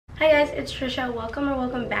Hi guys, it's Trisha.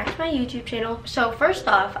 Welcome back to my YouTube channel. So first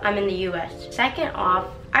off, I'm in the US. Second off,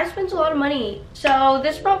 I spent a lot of money. So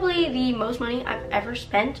this is probably the most money I've ever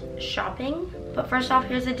spent shopping. But first off,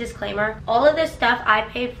 here's a disclaimer. All of this stuff I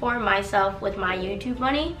paid for myself with my YouTube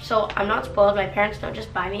money. So I'm not spoiled. My parents don't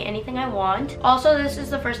just buy me anything I want. Also, this is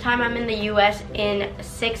the first time I'm in the US in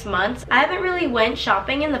 6 months. I haven't really went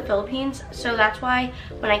shopping in the Philippines. So that's why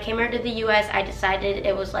when I came here to the US, I decided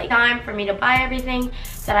it was like time for me to buy everything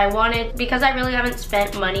that I wanted. Because I really haven't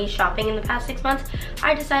spent money shopping in the past 6 months,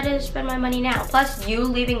 I decided to spend my money now. Plus, you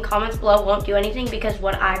leaving comments below won't do anything because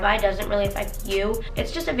what I buy doesn't really affect you.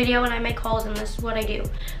 It's just a video and I make hauls and this is what I do.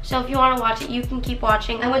 So if you want to watch it, you can keep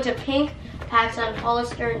watching. I went to Pink, PacSun,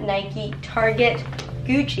 Hollister, Nike, Target,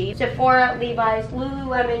 Gucci, Sephora, Levi's,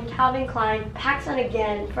 Lululemon, Calvin Klein, PacSun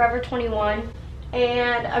again, Forever 21,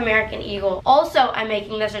 and American Eagle. Also, I'm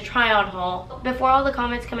making this a try-on haul. Before all the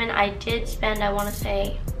comments come in, I did spend, I want to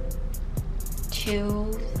say,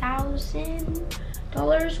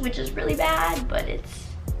 $2,000, which is really bad, but it's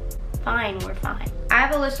fine, we're fine. I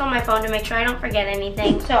have a list on my phone to make sure I don't forget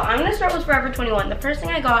anything. So I'm gonna start with Forever 21. The first thing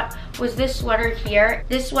I got was this sweater here.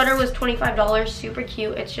 This sweater was $25, super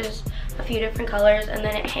cute. It's just a few different colors and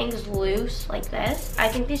then it hangs loose like this. I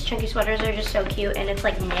think these chunky sweaters are just so cute and it's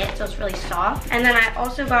like knit, so it's really soft. And then I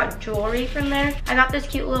also got jewelry from there. I got this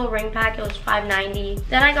cute little ring pack, it was $5.90.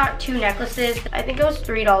 Then I got 2 necklaces. I think it was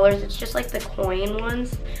 $3. It's just like the coin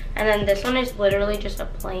ones. And then this one is literally just a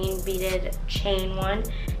plain beaded chain one.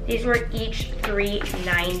 These were each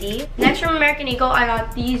 $3.90. Next, from American Eagle, I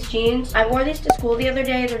got these jeans. I wore these to school the other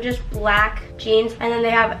day. They're just black jeans and then they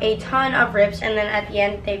have a ton of rips and then at the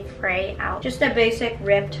end they fray out. Just a basic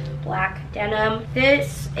ripped black denim.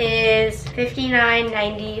 This is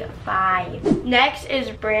 $59.95. Next is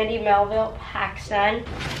Brandy Melville PacSun,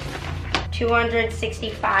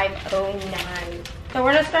 $265.09. So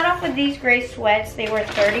we're gonna start off with these gray sweats. They were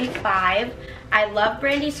 $35. I love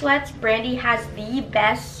Brandy sweats. Brandy has the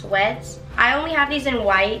best sweats. I only have these in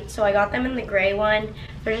white, so I got them in the gray one.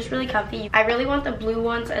 They're just really comfy. I really want the blue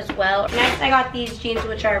ones as well. Next, I got these jeans,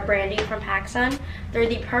 which are Brandy from PacSun. They're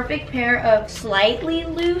the perfect pair of slightly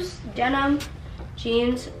loose denim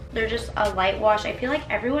jeans. They're just a light wash. I feel like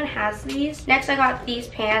everyone has these. Next, I got these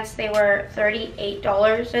pants. They were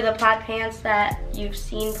 $38. They're the plaid pants that you've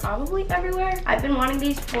seen probably everywhere. I've been wanting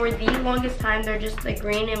these for the longest time. They're just the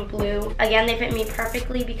green and blue. Again, they fit me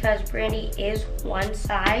perfectly because Brandy is one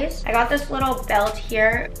size. I got this little belt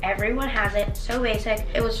here. Everyone has it. So basic.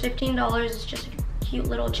 It was $15. It's just a cute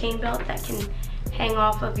little chain belt that can hang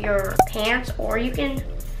off of your pants, or you can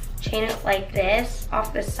chain it like this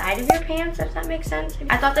off the side of your pants, if that makes sense.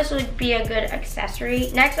 I thought this would be a good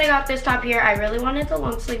accessory. Next, I got this top here. I really wanted the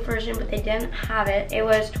long sleeve version, but they didn't have it. It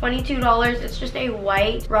was $22. It's just a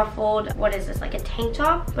white ruffled, what is this, like a tank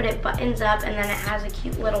top, but it buttons up and then it has a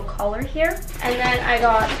cute little collar here. And then I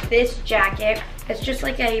got this jacket. It's just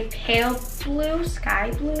like a pale blue,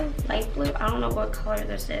 sky blue, light blue. I don't know what color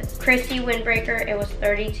this is. Christy windbreaker. It was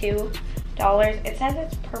 $32. It says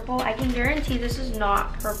it's purple. I can guarantee this is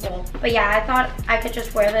not purple. But yeah, I thought I could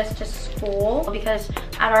just wear this to school because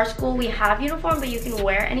at our school we have uniform, but you can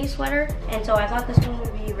wear any sweater. And so I thought this one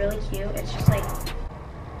would be really cute. It's just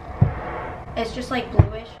like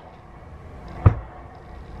bluish.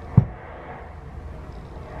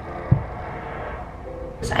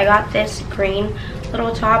 I got this green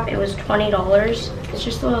little top. It was $20. It's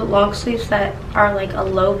just the long sleeves that are like a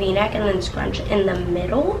low v-neck and then scrunch in the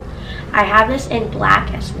middle. I have this in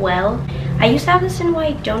black as well. I used to have this in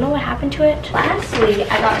white. Don't know what happened to it. Lastly,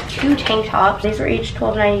 I got 2 tank tops. These were each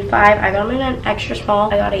 $12.95. I got them in an extra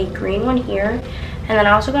small. I got a green one here. And then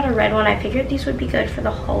I also got a red one. I figured these would be good for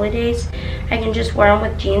the holidays. I can just wear them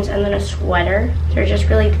with jeans and then a sweater. They're just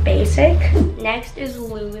really basic. Next is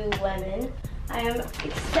Lululemon. I am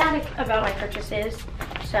ecstatic about my purchases.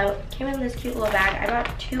 So it came in this cute little bag. I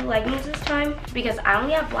got 2 leggings this time because I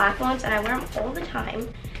only have black ones and I wear them all the time.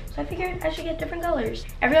 So I figured I should get different colors.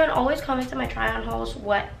 Everyone always comments in my try-on hauls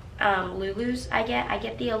what Lulus I get. I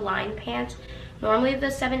get the Align pants, normally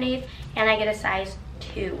the 7/8, and I get a size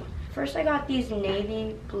 2. First, I got these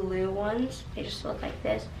navy blue ones. They just look like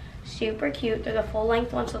this. Super cute. They're the full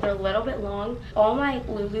length ones, so they're a little bit long. All my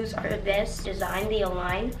Lulus are this design, the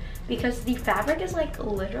Align, because the fabric is like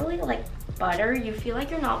literally like butter. You feel like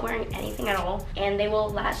you're not wearing anything at all, and they will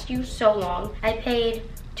last you so long. I paid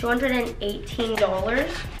 $218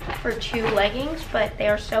 for 2 leggings, but they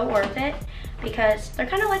are so worth it because they're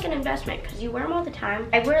kind of like an investment because you wear them all the time.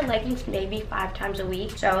 I wear leggings maybe 5 times a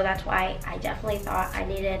week, so that's why I definitely thought I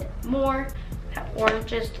needed more that weren't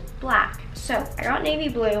just black. So I got navy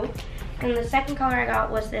blue, and the second color I got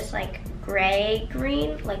was this like gray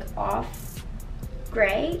green, like off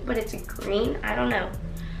gray, but it's a green. I don't know.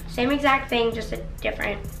 Same exact thing, just a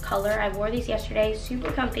different color. I wore these yesterday,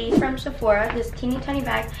 super comfy. From Sephora, this teeny tiny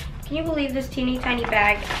bag. Can you believe this teeny tiny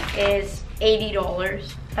bag is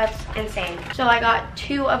 $80? That's insane. So I got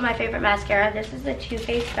 2 of my favorite mascara. This is the Too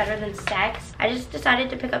Faced Better Than Sex. I just decided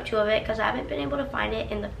to pick up 2 of it because I haven't been able to find it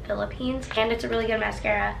in the Philippines, and it's a really good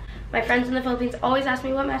mascara. My friends in the Philippines always ask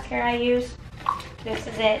me what mascara I use. This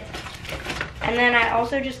is it. And then I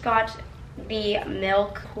also just got the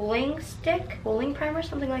Milk cooling primer,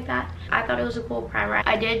 something like that. I thought it was a cool primer.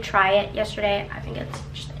 I did try it yesterday. I think it's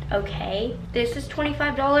just okay. This is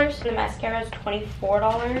 $25. The mascara is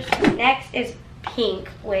 $24. Next is pink,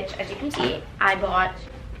 which as you can see, I bought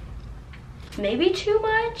maybe too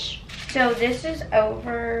much. So this is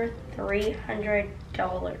over $300.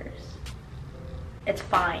 It's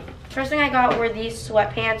fine. First thing I got were these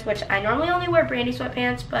sweatpants, which I normally only wear Brandy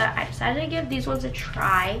sweatpants, but I decided to give these ones a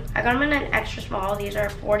try. I got them in an extra small. These are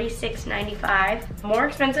 $46.95. More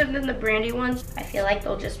expensive than the Brandy ones. I feel like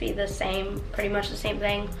they'll just be the same, pretty much the same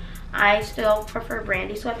thing. I still prefer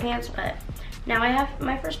Brandy sweatpants, but now I have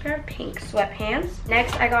my first pair of pink sweatpants.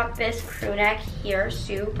 Next, I got this crew neck here,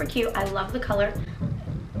 super cute. I love the color.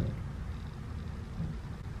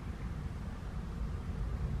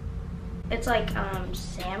 It's like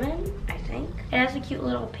salmon, I think. It has a cute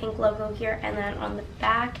little pink logo here, and then on the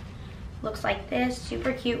back, looks like this,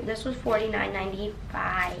 super cute. This was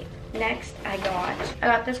 $49.95. Next, I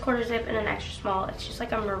got this quarter zip in an extra small. It's just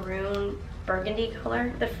like a maroon burgundy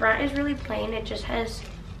color. The front is really plain. It just says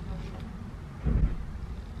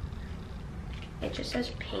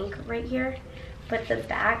pink right here, but the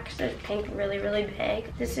back says pink really, really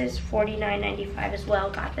big. This is $49.95 as well.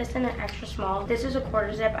 Got this in an extra small. This is a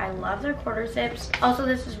quarter zip. I love their quarter zips. Also,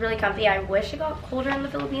 this is really comfy. I wish it got colder in the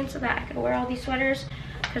Philippines so that I could wear all these sweaters,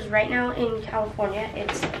 because right now in California,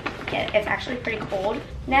 it's actually pretty cold.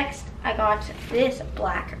 Next, I got this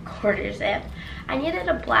black quarter zip. I needed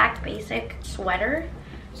a black basic sweater.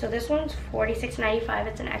 So this one's $46.95.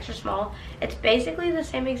 It's an extra small. It's basically the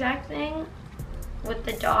same exact thing with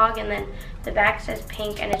the dog, and then the back says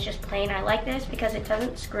pink, and it's just plain. I like this because it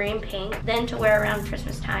doesn't scream pink. Then to wear around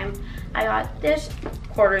Christmas time, I got this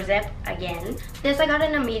quarter zip again. This I got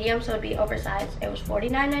in a medium, so it'd be oversized. It was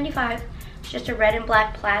 $49.95. It's just a red and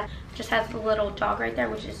black plaid. Just has the little dog right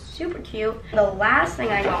there, which is super cute. The last thing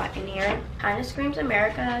I got in here kind of screams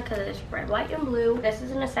America because it's red, white, and blue. This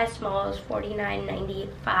is in a size small. It was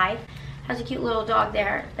 $49.95. Has a cute little dog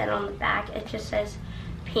there. Then on the back, it just says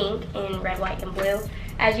pink in red, white, and blue.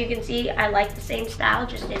 As you can see, I like the same style,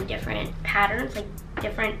 just in different patterns, like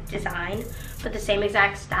different design, but the same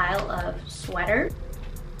exact style of sweater.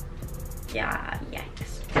 Yeah,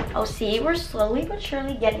 yikes. Oh, see, we're slowly but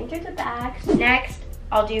surely getting through the bags. Next,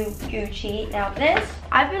 I'll do Gucci. Now this,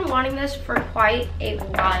 I've been wanting this for quite a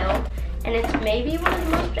while, and it's maybe one of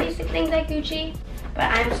the most basic things at Gucci, but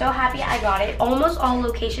I'm so happy I got it. Almost all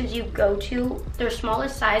locations you go to, their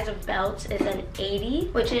smallest size of belts is an 80,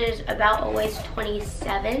 which is about a waist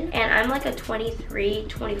 27, and I'm like a 23,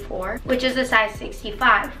 24, which is a size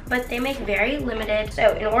 65, but they make very limited.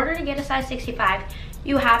 So in order to get a size 65,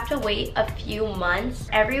 you have to wait a few months.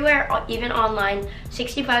 Everywhere, even online,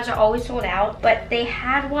 65s are always sold out, but they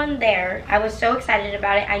had one there. I was so excited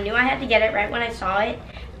about it. I knew I had to get it right when I saw it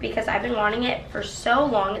because I've been wanting it for so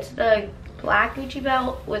long. It's the black Gucci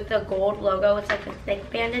belt with the gold logo. It's like a thick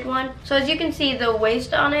banded one. So as you can see, the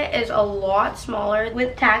waist on it is a lot smaller.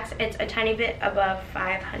 With tax, it's a tiny bit above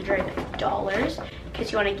 $500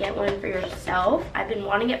 because you want to get one for yourself. I've been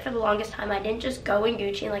wanting it for the longest time. I didn't just go in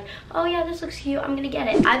Gucci and like, oh yeah, this looks cute, I'm gonna get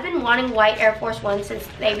it. I've been wanting white Air Force Ones since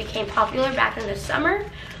they became popular back in the summer,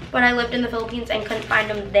 but I lived in the Philippines and couldn't find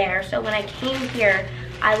them there. So when I came here,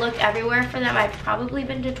 I looked everywhere for them. I've probably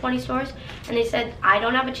been to 20 stores, and they said I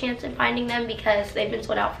don't have a chance in finding them because they've been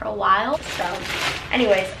sold out for a while. So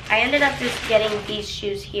anyways, I ended up just getting these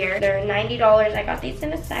shoes here. They're $90. I got these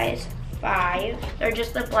in a size 5. They're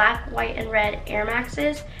just the black, white, and red Air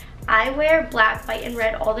Maxes. I wear black, white, and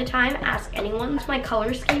red all the time. Ask anyone. It's my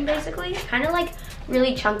color scheme basically. Kind of like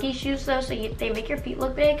really chunky shoes though, so they make your feet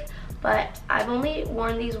look big. But I've only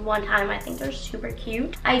worn these one time. I think they're super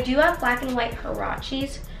cute. I do have black and white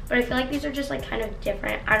Huaraches, but I feel like these are just like kind of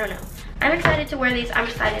different. I don't know. I'm excited to wear these. I'm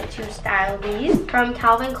excited to style these. From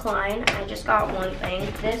Calvin Klein, I just got one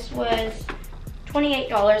thing. This was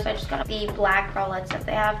 $28. I just got the black bralettes that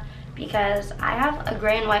they have because I have a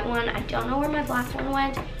gray and white one. I don't know where my black one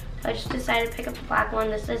went, So I just decided to pick up the black one.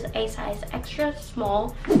 This is a size extra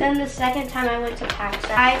small. Then the second time I went to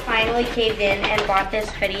PacSun, I finally caved in and bought this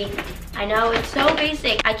hoodie. I know, it's so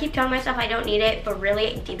basic. I keep telling myself I don't need it, but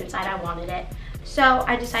really deep inside I wanted it. So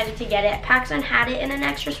I decided to get it. PacSun had it in an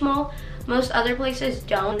extra small. Most other places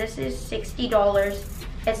don't. This is $60.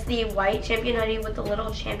 It's the white Champion hoodie with the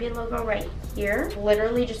little Champion logo right here.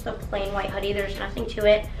 Literally just a plain white hoodie. There's nothing to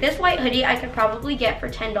it. This white hoodie I could probably get for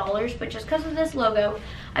 $10, but just because of this logo,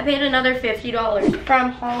 I paid another $50.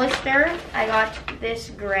 From Hollister, I got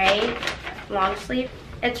this gray long sleeve.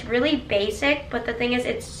 It's really basic, but the thing is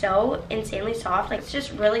it's so insanely soft. Like, it's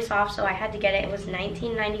just really soft, so I had to get it. It was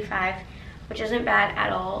 $19.95, which isn't bad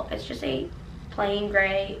at all. It's just a plain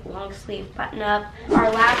gray long sleeve button up. Our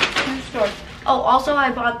last two stores. Oh, also I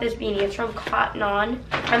bought this beanie. It's from Cotton On.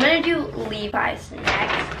 I'm gonna do Levi's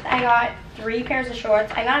next. I got 3 pairs of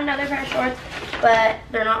shorts. I got another pair of shorts, but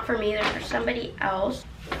they're not for me. They're for somebody else.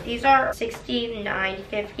 These are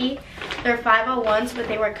 $69.50. They're 501s, but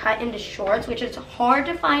they were cut into shorts, which is hard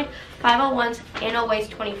to find 501s in a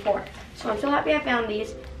waist 24. So I'm so happy I found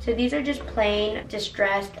these. So these are just plain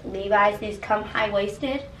distressed Levi's. These come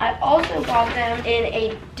high-waisted. I also bought them in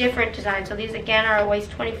a different design. So these again are a waist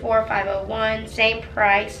 24, 501, same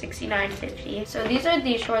price, $69.50. So these are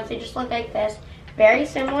these shorts. They just look like this. Very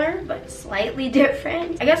similar, but slightly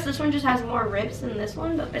different. I guess this one just has more ribs than this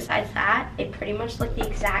one, but besides that, they pretty much look the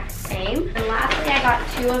exact same. And lastly, I got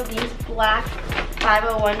 2 of these black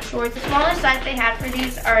 501 shorts. The smallest size they had for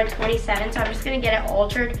these are a 27, so I'm just gonna get it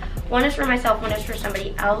altered. One is for myself, one is for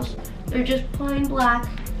somebody else. They're just plain black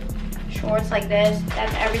shorts like this.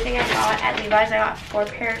 That's everything I got at Levi's. I got 4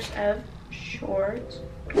 pairs of shorts.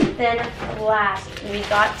 Then last, we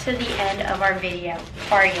got to the end of our video,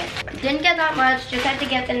 Target. Didn't get that much, just had to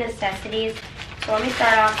get the necessities. So let me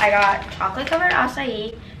start off. I got chocolate covered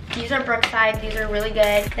acai. These are Brookside, these are really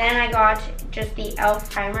good. Then I got just the e.l.f.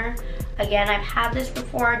 primer. Again, I've had this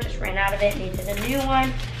before, just ran out of it, needed a new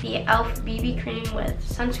one. The e.l.f. BB cream with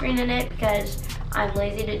sunscreen in it because I'm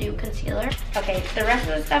lazy to do concealer. Okay, the rest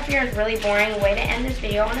of the stuff here is really boring. Way to end this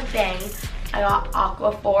video on a bang. I got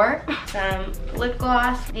Aquaphor, some lip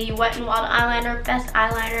gloss, the Wet n Wild eyeliner, best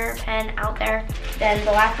eyeliner pen out there. Then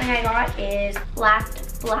the last thing I got is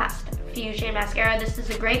Last Blast Fusion Mascara. This is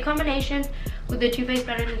a great combination with the Too Faced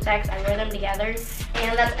Better Than Sex. I wear them together.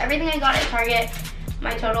 And that's everything I got at Target.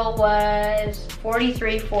 My total was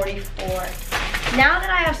 $43.44. Now that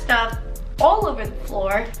I have stuff all over the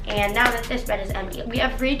floor, and now that this bed is empty, we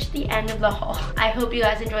have reached the end of the haul. I hope you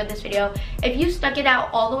guys enjoyed this video. If you stuck it out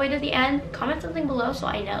all the way to the end, comment something below so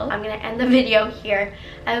I know. I'm gonna end the video here.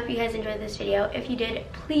 I hope you guys enjoyed this video. If you did,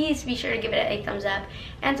 please be sure to give it a thumbs up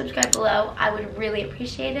and subscribe below. I would really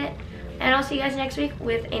appreciate it. And I'll see you guys next week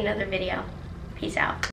with another video. Peace out.